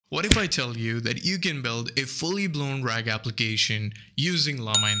What if I tell you that you can build a fully blown RAG application using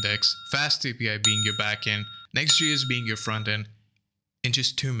LlamaIndex, Fast API being your backend, Next.js being your frontend, in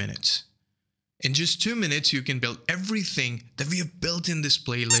just 2 minutes? In just 2 minutes, you can build everything that we have built in this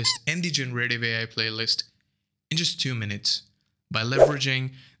playlist and the generative AI playlist in just 2 minutes by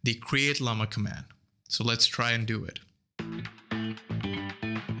leveraging the Create-Llama command. So let's try and do it.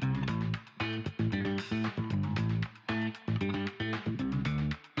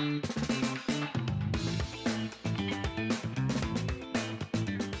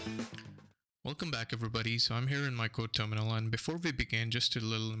 Welcome back, everybody. So I'm here in my code terminal, and before we begin, just a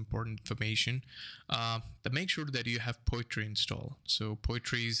little important information that make sure that you have Poetry installed. So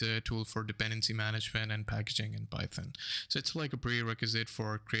Poetry is a tool for dependency management and packaging in Python. So it's like a prerequisite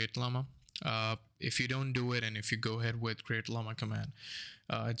for Create-Llama. If you don't do it, and if you go ahead with Create-Llama command,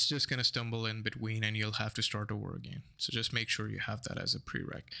 it's just going to stumble in between and you'll have to start over again. So just make sure you have that as a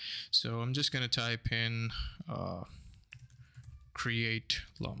prereq. So I'm just going to type in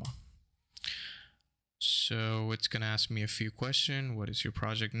Create-Llama. So it's going to ask me a few questions. What is your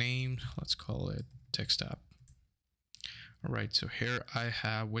project name? Let's call it text app. All right, so here I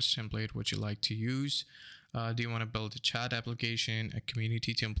have which template would you like to use. Do you want to build a chat application, a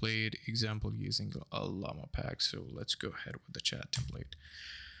community template, example using a Llama pack? So let's go ahead with the chat template.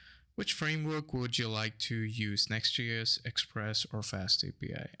 Which framework would you like to use, Next.js, Express, or Fast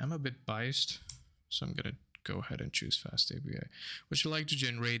API? I'm a bit biased, so I'm going to go ahead and choose Fast API. Would you like to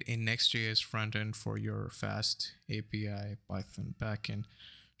generate a Next.js frontend for your Fast API Python backend?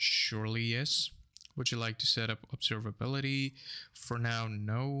 Surely yes. Would you like to set up observability? For now,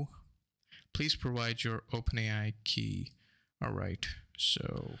 no. Please provide your OpenAI key. All right,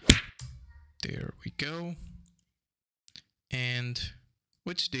 so there we go. And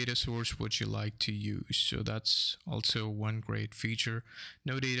which data source would you like to use? So that's also one great feature.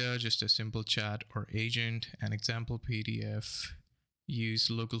 No data, just a simple chat or agent. An example PDF. Use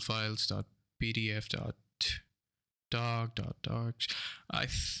local files.pdf.doc.docs. I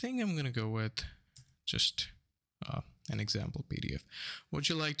think I'm gonna go with just an example PDF. Would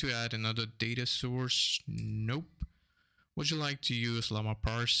you like to add another data source? Nope. Would you like to use Llama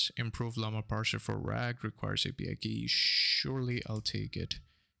Parse? Improve Llama Parser for RAG, requires API key. Surely I'll take it.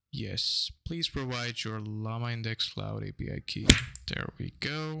 Yes. Please provide your LlamaIndex Cloud API key. There we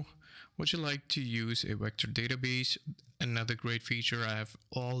go. Would you like to use a vector database? Another great feature. I have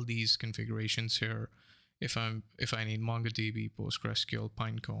all these configurations here. If I need MongoDB, PostgreSQL,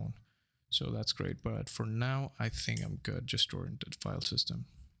 Pinecone. So that's great. But for now, I think I'm good. Just store into the file system.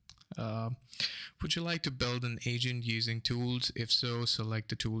 Would you like to build an agent using tools? If so, select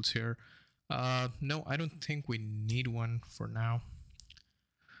the tools here. No, I don't think we need one for now.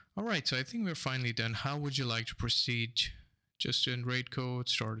 All right, so I think we're finally done. How would you like to proceed? Just generate code,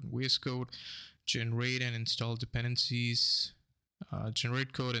 start in VS Code, generate and install dependencies,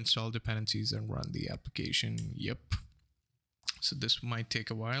 generate code, install dependencies, and run the application. Yep. So this might take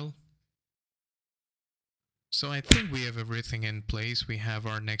a while. So I think we have everything in place. We have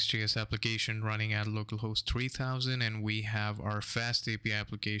our Next.js application running at localhost 3000, and we have our Fast API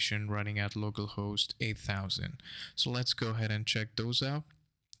application running at localhost 8000. So let's go ahead and check those out.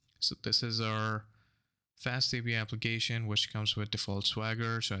 So this is our Fast API application, which comes with default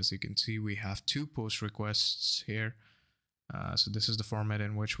Swagger. So as you can see, we have 2 post requests here. So this is the format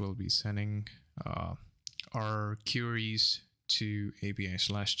in which we'll be sending our queries to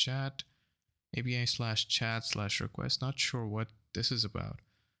API/chat. API/chat/request. Not sure what this is about.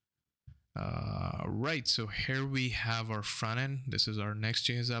 Right, so here we have our front end. This is our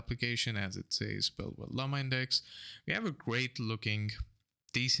Next.js application, as it says, built with LlamaIndex. We have a great looking,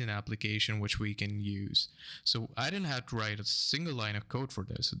 decent application which we can use. So I didn't have to write a single line of code for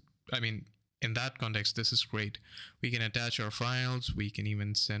this. I mean, in that context, this is great. We can attach our files. We can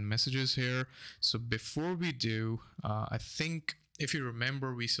even send messages here. So before we do, I think, if you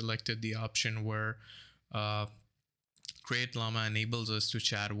remember, we selected the option where Create-Llama enables us to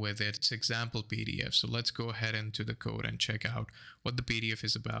chat with its example PDF. So let's go ahead into the code and check out what the PDF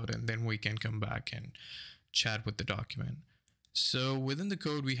is about, and then we can come back and chat with the document. So within the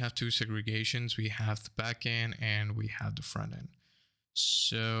code, we have 2 segregations. We have the backend and we have the front end.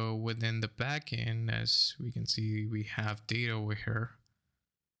 So within the backend, as we can see, we have data over here.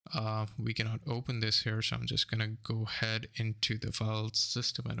 We cannot open this here, so I'm just gonna go ahead into the file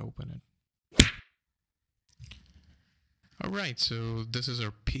system and open it. All right, so this is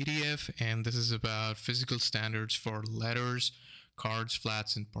our PDF, and this is about physical standards for letters, cards,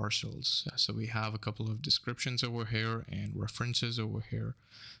 flats, and parcels. So we have a couple of descriptions over here and references over here.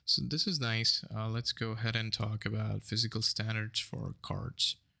 So this is nice. Let's go ahead and talk about physical standards for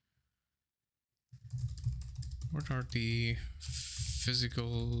cards. What are the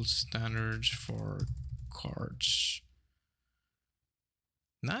physical standards for cards?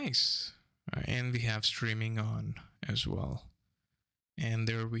 Nice. And we have streaming on as well. And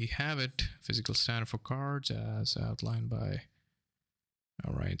there we have it, physical standard for cards as outlined by,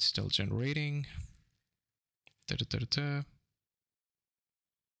 all right, still generating.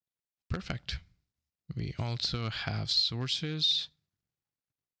 Perfect. We also have sources.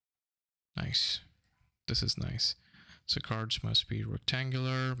 Nice. This is nice. So cards must be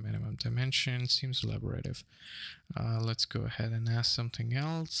rectangular, minimum dimension, seems elaborative. Let's go ahead and ask something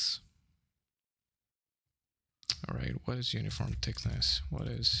else. All right, what is uniform thickness? What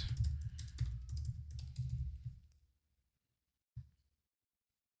is...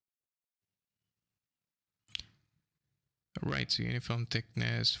 All right, so uniform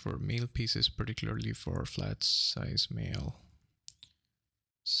thickness for male pieces, particularly for flat size male.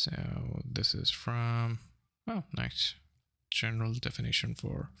 So this is from, oh, nice. General definition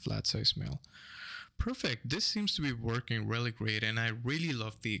for flat size male. Perfect. This seems to be working really great, and I really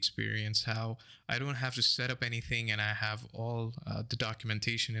love the experience, how I don't have to set up anything and I have all the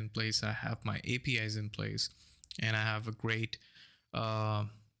documentation in place. I have my APIs in place, and I have a great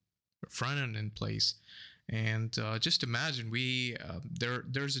front end in place. And just imagine,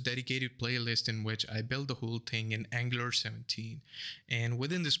 there's a dedicated playlist in which I build the whole thing in Angular 17. And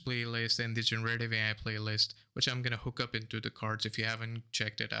within this playlist and the Generative AI playlist, which I'm going to hook up into the cards. If you haven't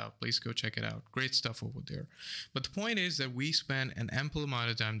checked it out, please go check it out. Great stuff over there. But the point is that we spend an ample amount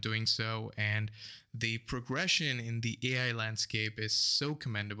of time doing so. And the progression in the AI landscape is so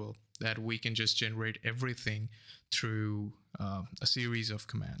commendable that we can just generate everything through a series of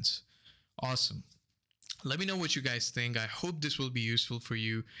commands. Awesome. Let me know what you guys think. I hope this will be useful for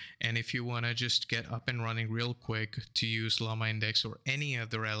you. And if you want to just get up and running real quick to use LlamaIndex or any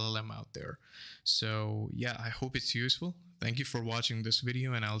other LLM out there. So yeah, I hope it's useful. Thank you for watching this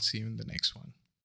video, and I'll see you in the next one.